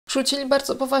Rzucili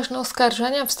bardzo poważne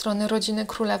oskarżenia w stronę rodziny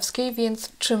królewskiej, więc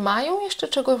czy mają jeszcze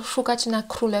czego szukać na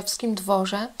królewskim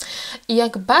dworze? I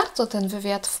jak bardzo ten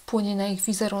wywiad wpłynie na ich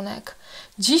wizerunek?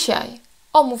 Dzisiaj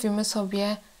omówimy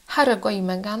sobie Harry'ego i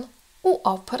Meghan u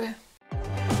Opry.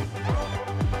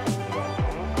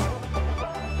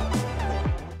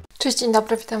 Cześć, dzień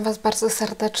dobry, witam Was bardzo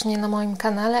serdecznie na moim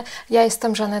kanale. Ja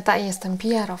jestem Żaneta i jestem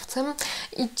PR-owcem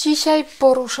i dzisiaj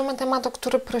poruszymy temat, o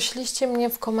który prosiliście mnie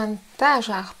w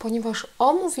komentarzach, ponieważ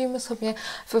omówimy sobie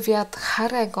wywiad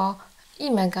Harry'ego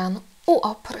i Meghan u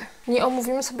Opry. Nie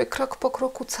omówimy sobie krok po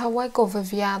kroku całego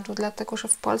wywiadu, dlatego że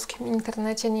w polskim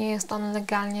internecie nie jest on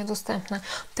legalnie dostępny,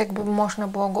 tak by można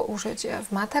było go użyć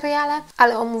w materiale,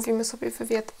 ale omówimy sobie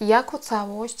wywiad jako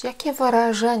całość, jakie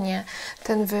wrażenie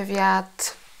ten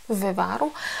wywiad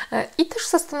wywarł i też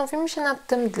zastanowimy się nad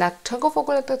tym, dlaczego w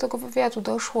ogóle do tego wywiadu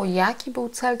doszło, jaki był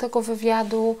cel tego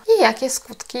wywiadu i jakie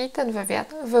skutki ten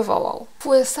wywiad wywołał. W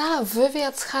USA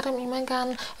wywiad z Harrym i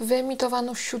Meghan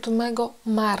wyemitowano 7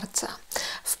 marca.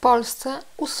 W Polsce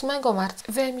 8 marca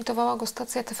wyemitowała go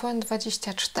stacja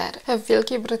TVN24. W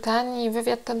Wielkiej Brytanii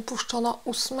wywiad ten puszczono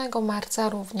 8 marca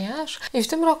również. I w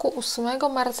tym roku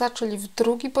 8 marca, czyli w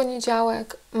drugi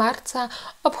poniedziałek marca,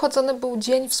 obchodzony był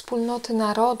Dzień Wspólnoty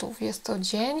Narodów. Jest to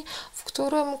dzień, w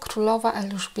którym królowa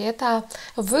Elżbieta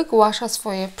wygłasza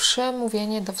swoje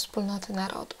przemówienie do Wspólnoty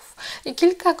Narodów. I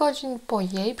kilka godzin po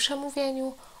jej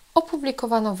przemówieniu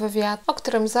opublikowano wywiad, o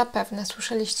którym zapewne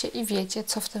słyszeliście i wiecie,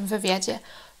 co w tym wywiadzie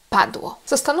padło.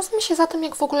 Zastanówmy się zatem,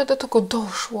 jak w ogóle do tego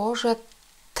doszło, że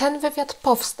ten wywiad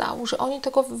powstał, że oni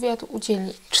tego wywiadu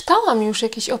udzielili. Czytałam już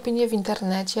jakieś opinie w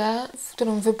internecie, w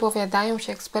którym wypowiadają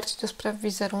się eksperci do spraw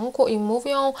wizerunku i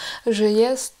mówią, że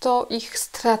jest to ich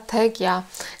strategia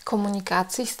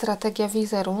komunikacji, strategia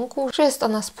wizerunku, że jest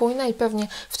ona spójna i pewnie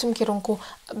w tym kierunku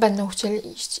będą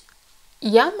chcieli iść.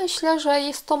 Ja myślę, że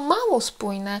jest to mało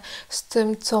spójne z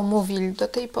tym, co mówili do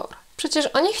tej pory. Przecież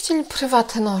oni chcieli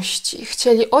prywatności,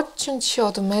 chcieli odciąć się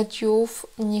od mediów,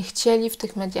 nie chcieli w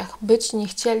tych mediach być, nie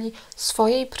chcieli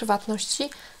swojej prywatności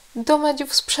do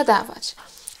mediów sprzedawać.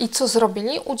 I co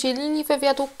zrobili? Udzielili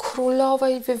wywiadu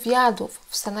królowej wywiadów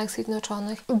w Stanach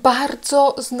Zjednoczonych,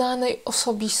 bardzo znanej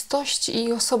osobistości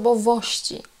i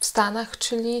osobowości w Stanach,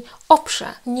 czyli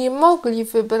Oprze. Nie mogli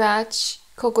wybrać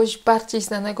kogoś bardziej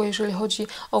znanego, jeżeli chodzi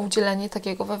o udzielenie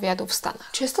takiego wywiadu w Stanach.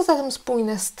 Czy jest to zatem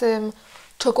spójne z tym,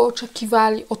 czego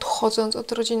oczekiwali, odchodząc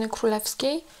od rodziny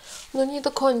królewskiej? No nie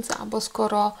do końca, bo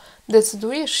skoro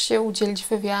decydujesz się udzielić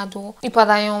wywiadu i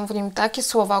padają w nim takie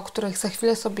słowa, o których za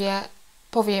chwilę sobie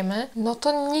powiemy, no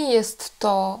to nie jest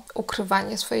to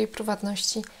ukrywanie swojej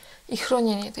prywatności i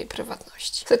chronienie tej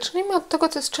prywatności. Zacznijmy od tego,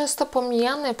 co jest często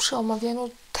pomijane przy omawianiu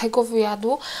tego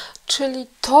wywiadu, czyli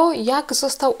to, jak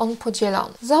został on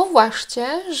podzielony.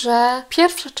 Zauważcie, że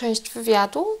pierwsza część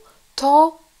wywiadu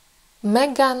to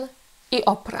Meghan i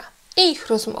Oprah i ich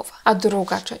rozmowa, a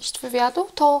druga część wywiadu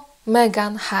to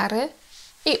Meghan, Harry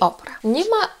i Oprah. Nie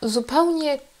ma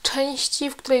zupełnie części,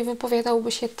 w której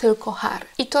wypowiadałby się tylko Harry.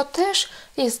 I to też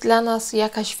jest dla nas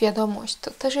jakaś wiadomość,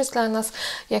 to też jest dla nas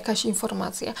jakaś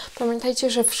informacja. Pamiętajcie,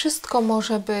 że wszystko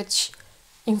może być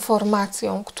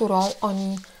informacją, którą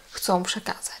oni chcą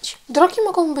przekazać. Drogi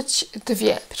mogą być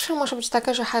dwie. Pierwsza może być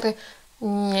taka, że Harry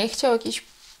nie chciał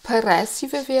jakiejś presji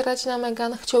wywierać na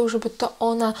Meghan, chciał, żeby to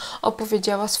ona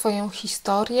opowiedziała swoją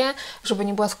historię, żeby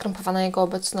nie była skrępowana jego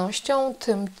obecnością,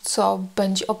 tym, co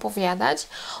będzie opowiadać,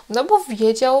 no bo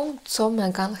wiedział, co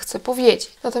Meghan chce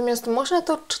powiedzieć. Natomiast można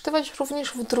to odczytywać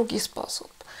również w drugi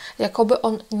sposób. Jakoby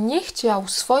on nie chciał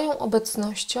swoją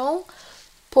obecnością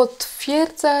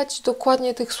potwierdzać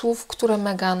dokładnie tych słów, które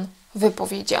Meghan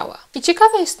wypowiedziała. I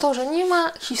ciekawe jest to, że nie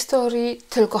ma historii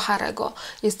tylko Harry'ego.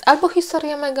 Jest albo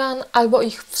historia Meghan, albo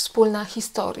ich wspólna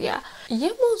historia.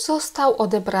 Jemu został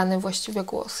odebrany właściwie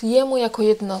głos. Jemu jako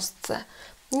jednostce.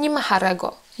 Nie ma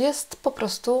Harry'ego. Jest po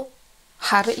prostu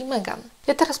Harry i Meghan.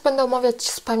 Ja teraz będę omawiać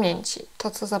z pamięci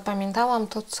to, co zapamiętałam,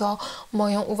 to, co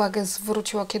moją uwagę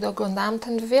zwróciło, kiedy oglądałam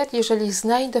ten wywiad. Jeżeli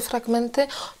znajdę fragmenty,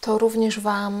 to również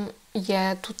Wam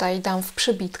je tutaj dam w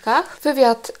przybitkach.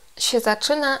 Wywiad się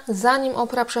zaczyna, zanim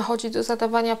Oprah przechodzi do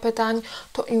zadawania pytań,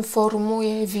 to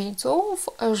informuje widzów,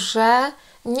 że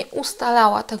nie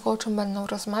ustalała tego, o czym będą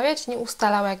rozmawiać, nie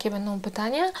ustalała, jakie będą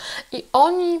pytania i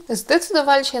oni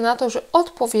zdecydowali się na to, że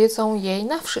odpowiedzą jej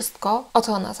na wszystko, o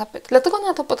co ona zapyta. Dlatego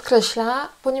ona to podkreśla,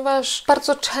 ponieważ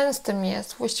bardzo częstym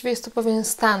jest, właściwie jest to pewien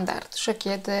standard, że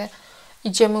kiedy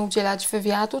idziemy udzielać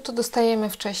wywiadu, to dostajemy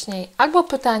wcześniej albo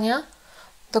pytania,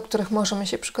 do których możemy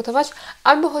się przygotować,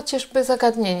 albo chociażby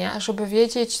zagadnienia, żeby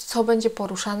wiedzieć, co będzie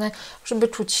poruszane, żeby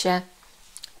czuć się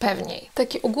pewniej.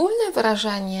 Takie ogólne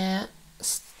wrażenie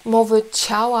z mowy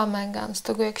ciała Meghan, z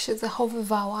tego jak się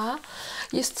zachowywała,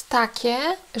 jest takie,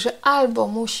 że albo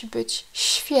musi być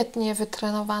świetnie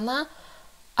wytrenowana,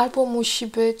 albo musi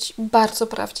być bardzo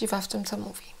prawdziwa w tym, co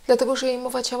mówi. Dlatego, że jej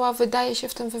mowa ciała wydaje się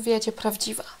w tym wywiadzie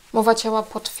prawdziwa. Mowa ciała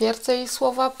potwierdza jej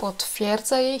słowa,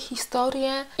 potwierdza jej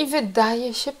historię i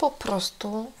wydaje się po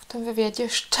prostu w tym wywiadzie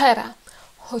szczera.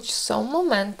 Choć są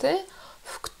momenty,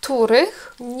 w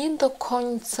których nie do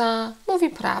końca mówi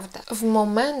prawdę. W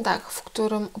momentach, w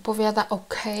którym opowiada o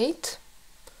Kate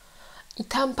i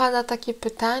tam pada takie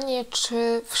pytanie,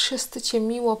 czy wszyscy Cię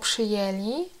miło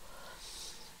przyjęli,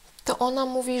 to ona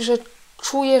mówi, że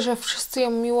czuje, że wszyscy ją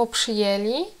miło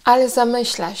przyjęli, ale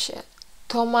zamyśla się.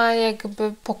 To ma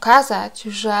jakby pokazać,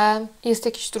 że jest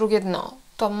jakieś drugie dno.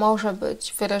 To może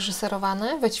być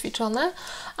wyreżyserowane, wyćwiczone,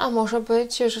 a może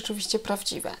być rzeczywiście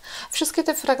prawdziwe. Wszystkie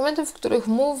te fragmenty, w których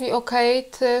mówi o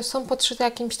Kate, są podszyte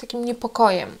jakimś takim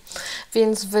niepokojem.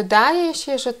 Więc wydaje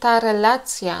się, że ta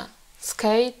relacja z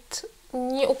Kate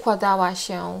nie układała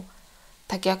się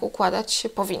tak, jak układać się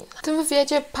powinna. W tym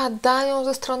wywiadzie padają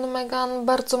ze strony Meghan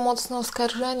bardzo mocne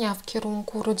oskarżenia w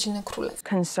kierunku rodziny królewskiej.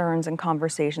 Concerns and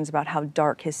conversations about how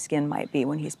dark his skin might be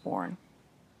when he's born.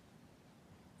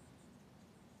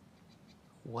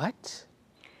 What?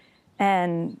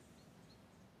 And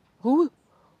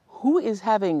who is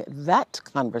having that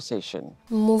conversation?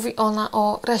 Mówi ona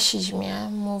o rasizmie,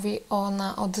 mówi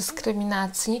ona o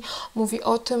dyskryminacji, mówi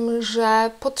o tym,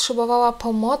 że potrzebowała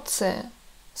pomocy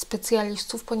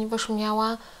specjalistów, ponieważ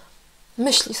miała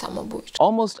myśli samobójcze.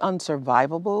 Almost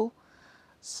unsurvivable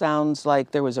sounds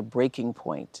like there was a breaking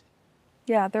point.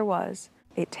 yeah, there was.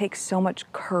 It takes so much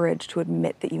courage to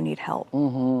admit that you need help.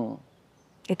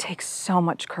 It takes so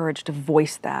much courage to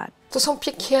voice that. To są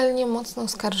piekielnie mocne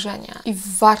oskarżenia i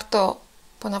warto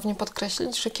ponownie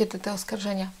podkreślić, że kiedy te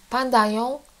oskarżenia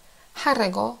padają,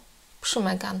 Harry'ego przy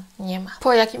Meghan nie ma.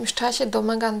 Po jakimś czasie do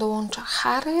Meghan dołącza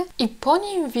Harry i po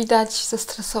nim widać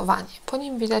zestresowanie, po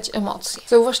nim widać emocje.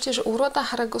 Zauważcie, że uroda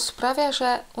Harry'ego sprawia,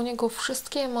 że u niego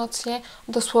wszystkie emocje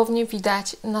dosłownie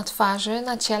widać na twarzy,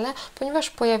 na ciele, ponieważ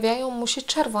pojawiają mu się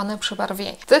czerwone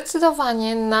przebarwienia.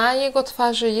 Zdecydowanie na jego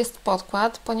twarzy jest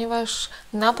podkład, ponieważ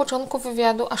na początku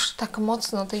wywiadu aż tak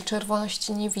mocno tej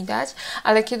czerwoności nie widać,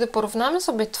 ale kiedy porównamy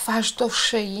sobie twarz do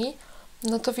szyi,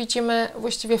 no to widzimy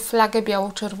właściwie flagę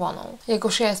biało-czerwoną. Jego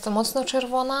szyja jest mocno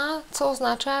czerwona, co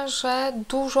oznacza, że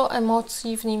dużo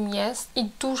emocji w nim jest i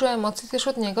dużo emocji też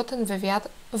od niego ten wywiad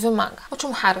wymaga. O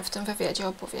czym Harry w tym wywiadzie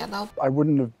opowiadał? I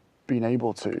wouldn't have been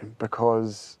able to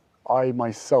because I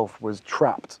myself was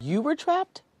trapped. You were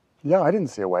trapped? Yeah, I didn't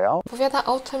see a way out. Opowiada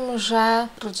o tym, że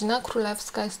rodzina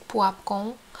królewska jest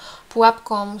pułapką,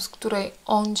 z której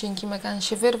on dzięki Meghan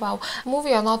się wyrwał.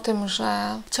 Mówi on o tym,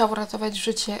 że chciał ratować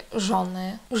życie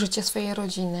żony, życie swojej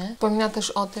rodziny. Wspomina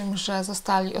też o tym, że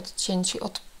zostali odcięci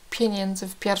od pieniędzy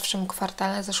w pierwszym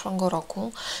kwartale zeszłego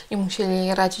roku i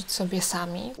musieli radzić sobie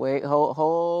sami. Wait,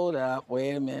 hold up,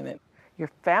 wait a minute. Your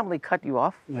family cut you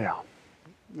off? Yeah.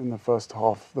 In the first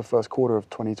quarter of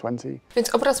 2020.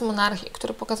 Więc obraz monarchii,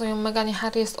 który pokazują Meghan i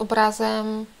Harry, jest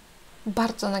obrazem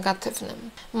bardzo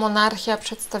negatywnym. Monarchia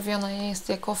przedstawiona jest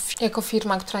jako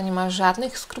firma, która nie ma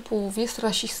żadnych skrupułów, jest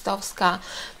rasistowska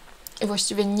i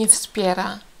właściwie nie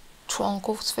wspiera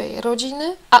członków swojej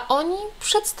rodziny, a oni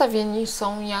przedstawieni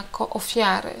są jako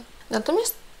ofiary.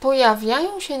 Natomiast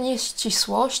pojawiają się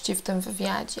nieścisłości w tym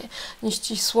wywiadzie.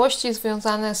 Nieścisłości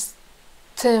związane z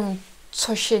tym,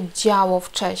 co się działo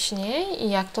wcześniej i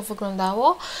jak to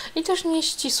wyglądało, i też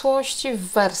nieścisłości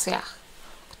w wersjach,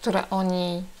 które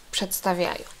oni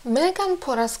przedstawiają. Meghan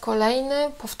po raz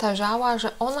kolejny powtarzała,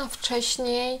 że ona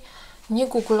wcześniej nie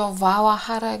googlowała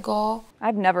Harry'ego.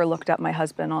 I've never looked up my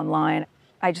husband online.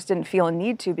 I just didn't feel a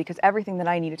need to because everything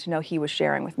that I needed to know he was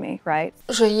sharing with me, right?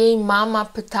 Że jej mama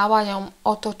pytała ją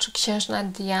o to, czy księżna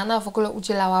Diana w ogóle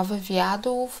udzielała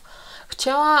wywiadów.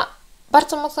 Chciała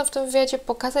bardzo mocno w tym wywiadzie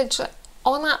pokazać, że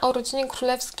ona o rodzinie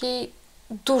królewskiej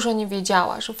dużo nie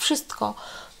wiedziała, że wszystko,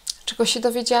 czego się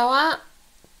dowiedziała,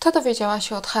 to dowiedziała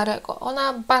się od Harry'ego.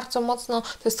 Ona bardzo mocno,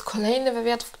 to jest kolejny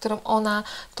wywiad, w którym ona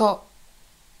to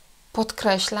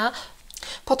podkreśla,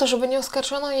 po to, żeby nie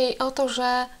oskarżono jej o to,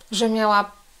 że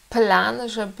miała plan,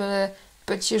 żeby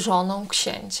być żoną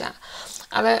księcia.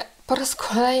 Ale po raz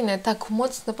kolejny tak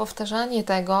mocne powtarzanie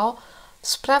tego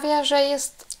sprawia, że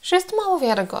jest mało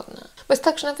wiarygodne. Bo jest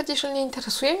tak, że nawet jeżeli nie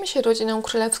interesujemy się rodziną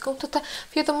królewską, to te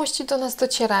wiadomości do nas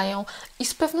docierają i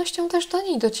z pewnością też do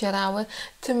niej docierały.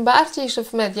 Tym bardziej, że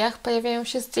w mediach pojawiają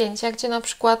się zdjęcia, gdzie na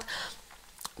przykład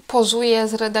pozuje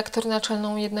z redaktor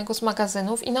naczelną jednego z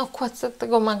magazynów i na okładce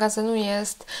tego magazynu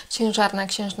jest ciężarna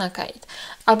księżna Kate.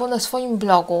 Albo na swoim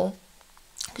blogu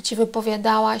gdzie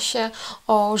wypowiadała się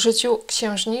o życiu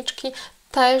księżniczki,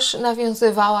 też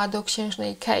nawiązywała do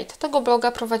księżnej Kate. Tego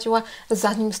bloga prowadziła,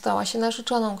 zanim stała się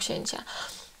narzeczoną księcia.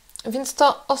 Więc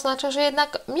to oznacza, że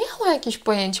jednak miała jakieś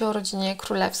pojęcie o rodzinie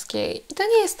królewskiej. I to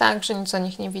nie jest tak, że nic o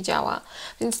nich nie wiedziała.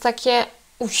 Więc takie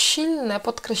usilne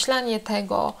podkreślanie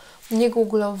tego, nie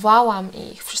googlowałam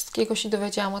ich, wszystkiego się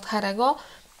dowiedziałam od Harry'ego,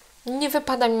 nie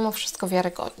wypada mimo wszystko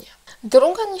wiarygodnie.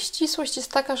 Druga nieścisłość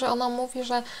jest taka, że ona mówi,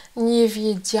 że nie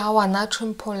wiedziała, na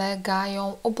czym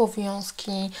polegają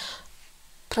obowiązki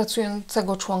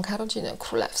pracującego członka rodziny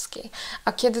królewskiej.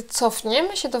 A kiedy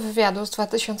cofniemy się do wywiadu z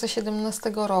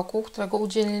 2017 roku, którego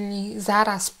udzielili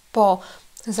zaraz po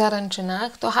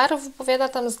zaręczynach, to Harry wypowiada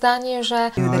tam zdanie,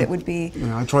 że I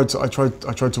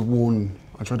tried to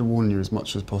warn you as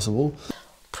much as possible.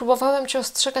 Próbowałem Cię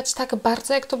ostrzegać tak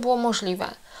bardzo, jak to było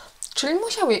możliwe. Czyli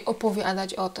musiał jej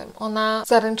opowiadać o tym. Ona,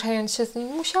 zaręczając się z nim,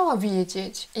 musiała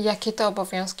wiedzieć, jakie te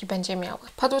obowiązki będzie miała.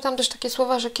 Padły tam też takie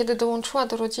słowa, że kiedy dołączyła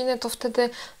do rodziny, to wtedy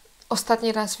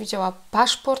ostatni raz widziała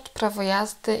paszport, prawo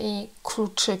jazdy i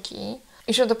kluczyki.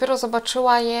 I że dopiero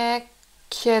zobaczyła je,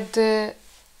 kiedy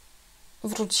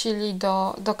wrócili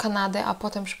do Kanady, a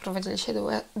potem przeprowadzili się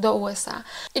do USA.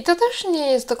 I to też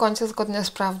nie jest do końca zgodne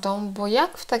z prawdą, bo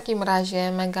jak w takim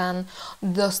razie Meghan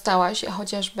dostała się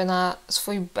chociażby na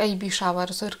swój baby shower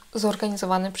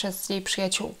zorganizowany przez jej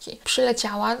przyjaciółki?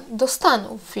 Przyleciała do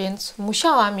Stanów, więc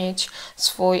musiała mieć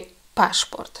swój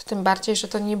paszport. Tym bardziej, że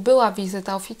to nie była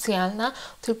wizyta oficjalna,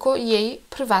 tylko jej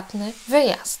prywatny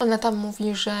wyjazd. Ona tam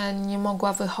mówi, że nie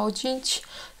mogła wychodzić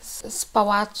z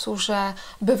pałacu, że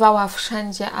bywała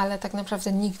wszędzie, ale tak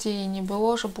naprawdę nigdzie jej nie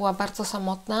było, że była bardzo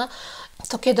samotna.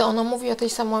 To kiedy ona mówi o tej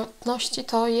samotności,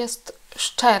 to jest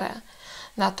szczere.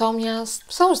 Natomiast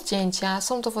są zdjęcia,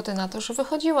 są dowody na to, że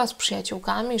wychodziła z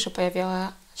przyjaciółkami, że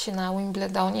pojawiała się na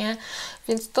Wimbledonie,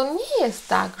 więc to nie jest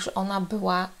tak, że ona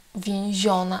była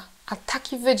więziona. A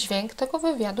taki wydźwięk tego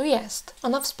wywiadu jest.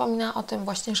 Ona wspomina o tym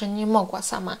właśnie, że nie mogła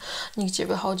sama nigdzie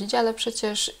wychodzić, ale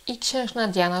przecież i księżna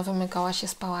Diana wymykała się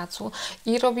z pałacu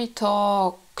i robi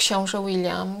to książę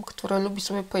William, który lubi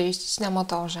sobie pojeździć na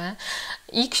motorze,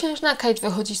 i księżna Kate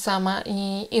wychodzi sama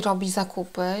i robi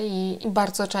zakupy i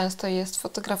bardzo często jest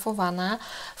fotografowana.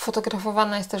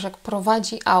 Fotografowana jest też, jak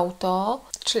prowadzi auto,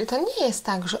 czyli to nie jest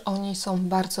tak, że oni są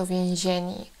bardzo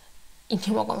więzieni i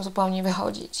nie mogą zupełnie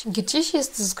wychodzić. Gdzieś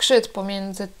jest zgrzyt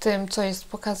pomiędzy tym, co jest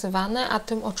pokazywane, a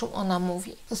tym, o czym ona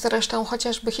mówi. Zresztą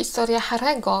chociażby historia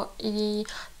Harry'ego i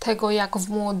tego, jak w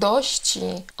młodości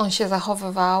on się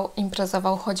zachowywał,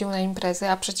 imprezował, chodził na imprezy,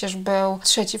 a przecież był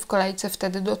trzeci w kolejce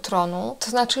wtedy do tronu,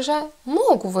 to znaczy, że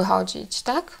mógł wychodzić,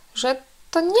 tak? Że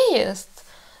to nie jest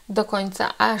do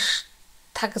końca aż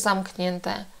tak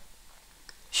zamknięte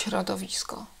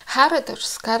środowisko. Harry też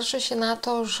skarży się na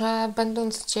to, że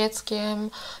będąc dzieckiem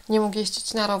nie mógł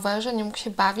jeździć na rowerze, nie mógł się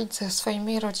bawić ze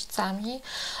swoimi rodzicami.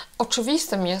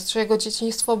 Oczywistym jest, że jego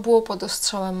dzieciństwo było pod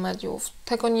ostrzałem mediów.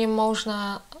 Tego nie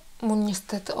można mu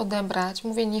niestety odebrać.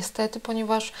 Mówię niestety,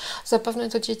 ponieważ zapewne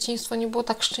to dzieciństwo nie było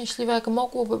tak szczęśliwe, jak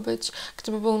mogłoby być,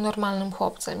 gdyby był normalnym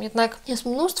chłopcem. Jednak jest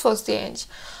mnóstwo zdjęć,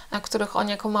 na których on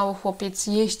jako mały chłopiec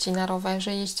jeździ na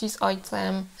rowerze, jeździ z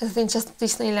ojcem, zdjęcia z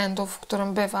Disneylandu, w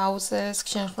którym bywał z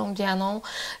księżną Dianą,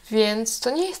 więc to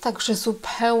nie jest tak, że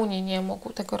zupełnie nie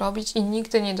mógł tego robić i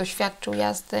nigdy nie doświadczył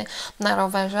jazdy na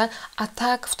rowerze, a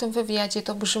tak w tym wywiadzie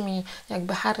to brzmi,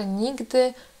 jakby Harry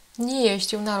nigdy nie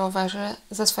jeździł na rowerze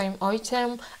ze swoim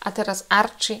ojcem, a teraz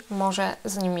Archie może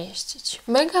z nim jeździć.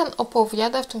 Meghan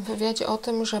opowiada w tym wywiadzie o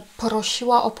tym, że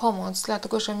prosiła o pomoc,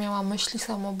 dlatego że miała myśli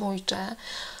samobójcze.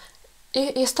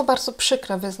 I jest to bardzo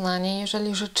przykre wyznanie,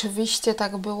 jeżeli rzeczywiście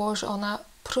tak było, że ona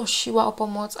prosiła o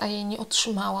pomoc, a jej nie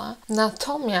otrzymała.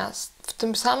 Natomiast w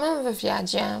tym samym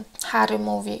wywiadzie Harry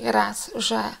mówi raz,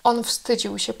 że on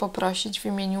wstydził się poprosić w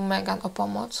imieniu Meghan o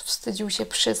pomoc, wstydził się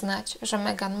przyznać, że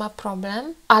Meghan ma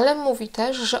problem, ale mówi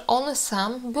też, że on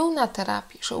sam był na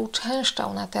terapii, że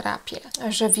uczęszczał na terapię,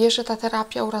 że wie, że ta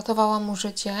terapia uratowała mu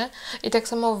życie i tak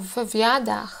samo w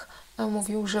wywiadach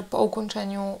mówił, że po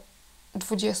ukończeniu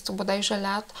 20 bodajże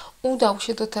lat udał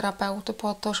się do terapeuty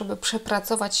po to, żeby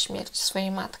przepracować śmierć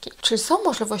swojej matki. Czyli są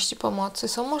możliwości pomocy,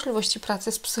 są możliwości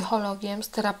pracy z psychologiem, z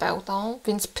terapeutą,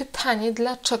 więc pytanie,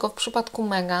 dlaczego w przypadku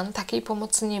Meghan takiej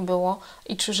pomocy nie było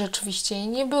i czy rzeczywiście jej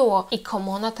nie było i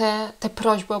komu ona te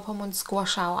prośby o pomoc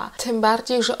zgłaszała. Tym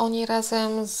bardziej, że oni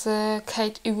razem z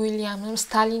Kate i Williamem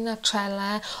stali na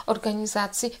czele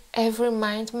organizacji Every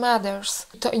Mind Matters.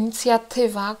 To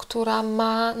inicjatywa, która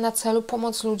ma na celu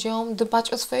pomoc ludziom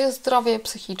dbać o swoje zdrowie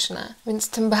psychiczne. Więc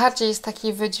tym bardziej jest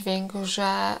taki wydźwięk,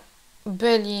 że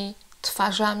byli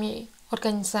twarzami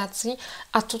organizacji,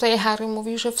 a tutaj Harry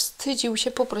mówi, że wstydził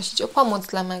się poprosić o pomoc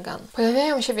dla Meghan.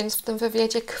 Pojawiają się więc w tym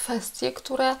wywiadzie kwestie,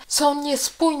 które są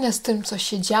niespójne z tym, co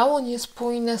się działo,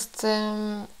 niespójne z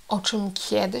tym, o czym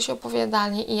kiedyś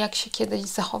opowiadali i jak się kiedyś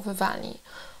zachowywali.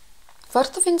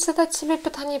 Warto więc zadać sobie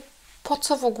pytanie, po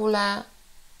co w ogóle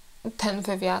ten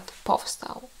wywiad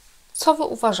powstał? Co wy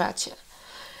uważacie?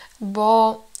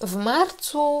 Bo w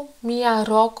marcu mija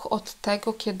rok od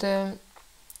tego, kiedy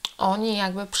oni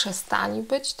jakby przestali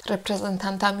być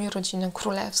reprezentantami rodziny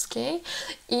królewskiej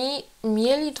i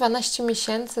mieli 12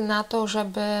 miesięcy na to,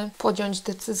 żeby podjąć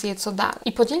decyzję, co dalej.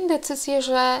 I podjęli decyzję,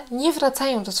 że nie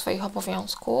wracają do swoich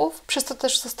obowiązków, przez to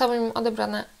też zostały im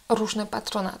odebrane różne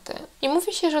patronaty. I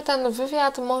mówi się, że ten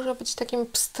wywiad może być takim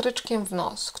pstryczkiem w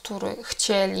nos, który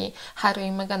chcieli Harry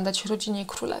i Meghan dać rodzinie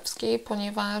królewskiej,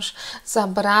 ponieważ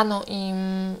zabrano im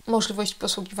możliwość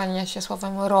posługiwania się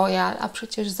słowem royal, a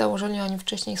przecież założyli oni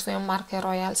wcześniej swoją markę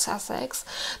Royal Sussex.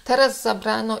 Teraz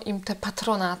zabrano im te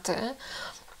patronaty,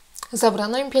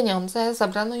 zabrano im pieniądze,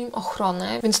 zabrano im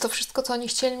ochronę, więc to wszystko, co oni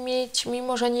chcieli mieć,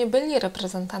 mimo że nie byli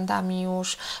reprezentantami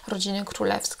już rodziny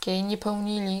królewskiej, nie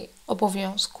pełnili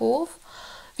obowiązków,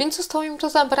 więc zostało im to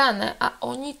zabrane, a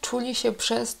oni czuli się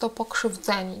przez to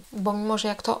pokrzywdzeni, bo mimo że,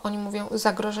 jak to oni mówią,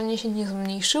 zagrożenie się nie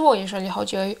zmniejszyło, jeżeli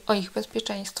chodzi o ich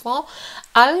bezpieczeństwo,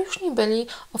 ale już nie byli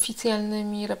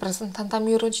oficjalnymi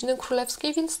reprezentantami rodziny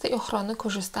królewskiej, więc z tej ochrony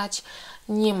korzystać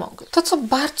nie mogli. To, co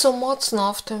bardzo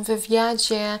mocno w tym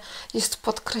wywiadzie jest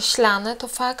podkreślane, to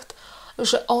fakt,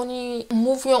 że oni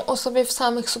mówią o sobie w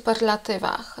samych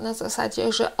superlatywach, na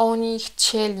zasadzie, że oni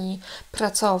chcieli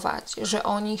pracować, że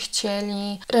oni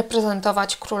chcieli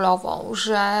reprezentować królową,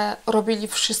 że robili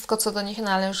wszystko, co do nich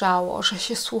należało, że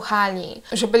się słuchali,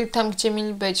 że byli tam, gdzie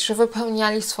mieli być, że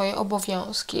wypełniali swoje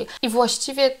obowiązki. I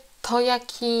właściwie to,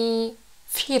 jaki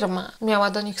firma miała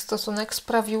do nich stosunek,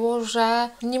 sprawiło, że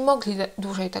nie mogli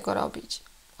dłużej tego robić.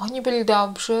 Oni byli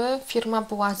dobrzy, firma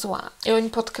była zła. I oni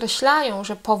podkreślają,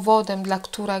 że powodem, dla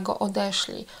którego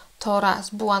odeszli, to raz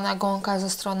była nagonka ze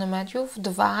strony mediów,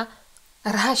 dwa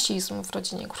rasizm w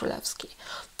rodzinie królewskiej.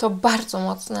 To bardzo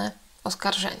mocne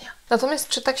oskarżenia. Natomiast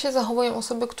czy tak się zachowują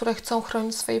osoby, które chcą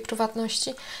chronić swojej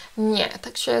prywatności? Nie.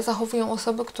 Tak się zachowują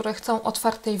osoby, które chcą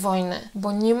otwartej wojny,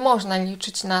 bo nie można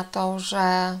liczyć na to,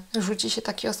 że rzuci się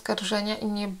takie oskarżenia i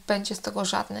nie będzie z tego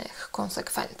żadnych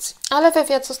konsekwencji. Ale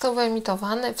wywiad został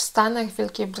wyemitowany w Stanach, w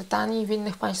Wielkiej Brytanii i w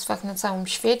innych państwach na całym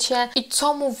świecie. I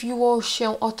co mówiło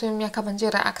się o tym, jaka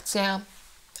będzie reakcja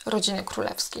rodziny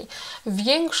królewskiej?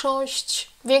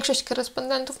 Większość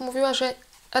korespondentów mówiła, że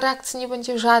reakcji nie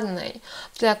będzie żadnej,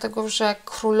 dlatego że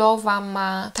królowa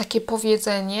ma takie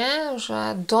powiedzenie,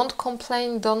 że don't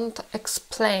complain, don't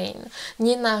explain.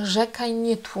 Nie narzekaj,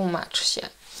 nie tłumacz się.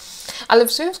 Ale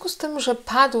w związku z tym, że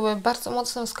padły bardzo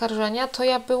mocne oskarżenia, to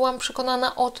ja byłam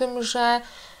przekonana o tym, że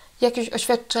jakieś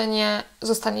oświadczenie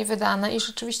zostanie wydane i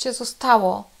rzeczywiście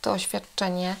zostało to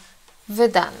oświadczenie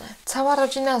wydane. Cała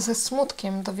rodzina ze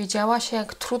smutkiem dowiedziała się,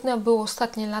 jak trudne były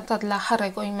ostatnie lata dla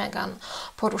Harry'ego i Meghan.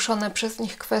 Poruszone przez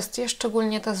nich kwestie,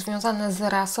 szczególnie te związane z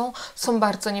rasą, są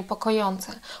bardzo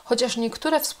niepokojące. Chociaż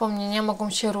niektóre wspomnienia mogą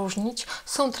się różnić,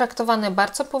 są traktowane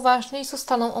bardzo poważnie i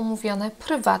zostaną omówione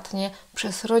prywatnie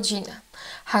przez rodzinę.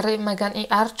 Harry, Meghan i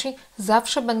Archie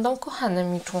zawsze będą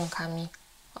kochanymi członkami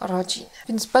rodziny.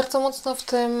 Więc bardzo mocno w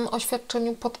tym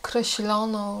oświadczeniu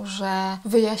podkreślono, że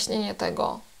wyjaśnienie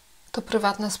tego to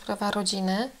prywatna sprawa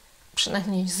rodziny,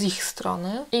 przynajmniej z ich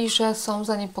strony, i że są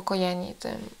zaniepokojeni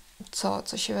tym,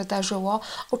 co się wydarzyło.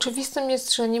 Oczywistym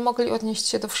jest, że nie mogli odnieść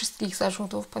się do wszystkich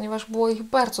zarzutów, ponieważ było ich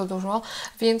bardzo dużo,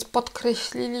 więc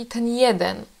podkreślili ten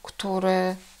jeden,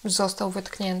 który został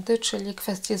wytknięty, czyli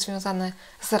kwestie związane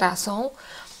z rasą.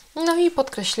 No i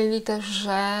podkreślili też,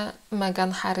 że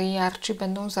Meghan, Harry i Archie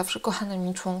będą zawsze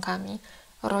kochanymi członkami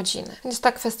rodziny. Więc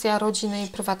ta kwestia rodziny i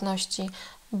prywatności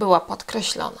była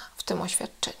podkreślona w tym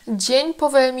oświadczeniu. Dzień po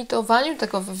wyemitowaniu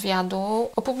tego wywiadu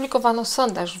opublikowano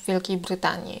sondaż w Wielkiej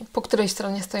Brytanii, po której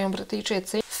stronie stoją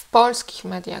Brytyjczycy. W polskich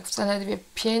mediach w zaledwie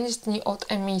 5 dni od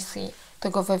emisji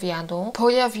tego wywiadu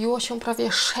pojawiło się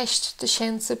prawie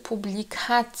 6000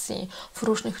 publikacji w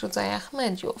różnych rodzajach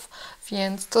mediów,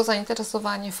 więc to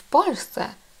zainteresowanie w Polsce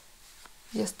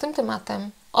jest tym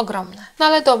tematem ogromne. No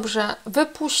ale dobrze,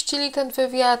 wypuścili ten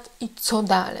wywiad i co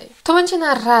dalej? To będzie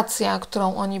narracja,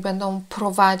 którą oni będą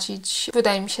prowadzić,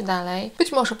 wydaje mi się, dalej.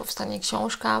 Być może powstanie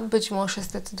książka, być może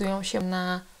zdecydują się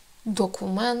na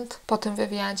dokument po tym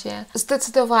wywiadzie.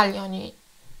 Zdecydowali oni,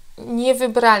 nie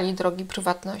wybrali drogi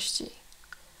prywatności.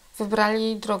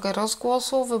 Wybrali drogę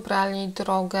rozgłosu, wybrali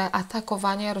drogę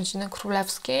atakowania rodziny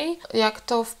królewskiej. Jak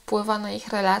to wpływa na ich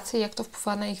relacje, jak to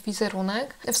wpływa na ich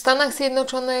wizerunek. W Stanach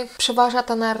Zjednoczonych przeważa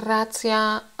ta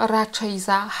narracja raczej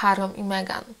za Harrym i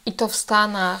Meghan. I to w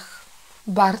Stanach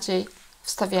bardziej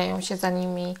wstawiają się za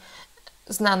nimi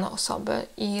znane osoby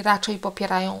i raczej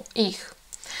popierają ich.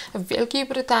 W Wielkiej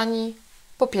Brytanii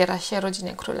popiera się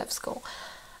rodzinę królewską.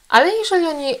 Ale jeżeli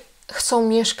oni chcą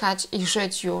mieszkać i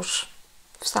żyć już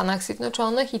w Stanach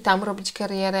Zjednoczonych i tam robić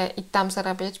karierę i tam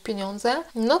zarabiać pieniądze,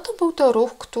 no to był to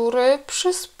ruch, który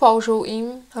przysporzył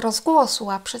im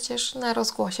rozgłosu, a przecież na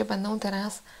rozgłosie będą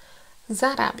teraz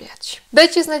zarabiać.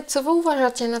 Dajcie znać, co Wy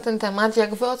uważacie na ten temat,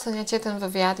 jak Wy oceniacie ten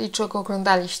wywiad i czy go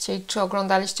oglądaliście, i czy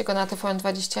oglądaliście go na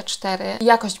TVN24.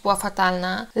 Jakość była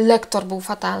fatalna, lektor był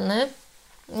fatalny,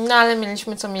 no ale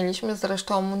mieliśmy co mieliśmy,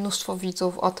 zresztą mnóstwo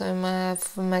widzów o tym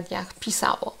w mediach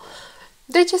pisało.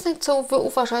 Dajcie znać, co Wy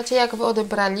uważacie, jak Wy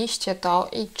odebraliście to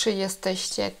i czy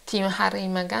jesteście team Harry i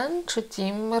Meghan, czy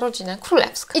team Rodzina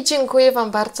Królewska. I dziękuję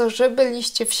Wam bardzo, że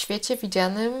byliście w świecie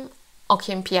widzianym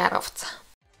okiem PR-owca.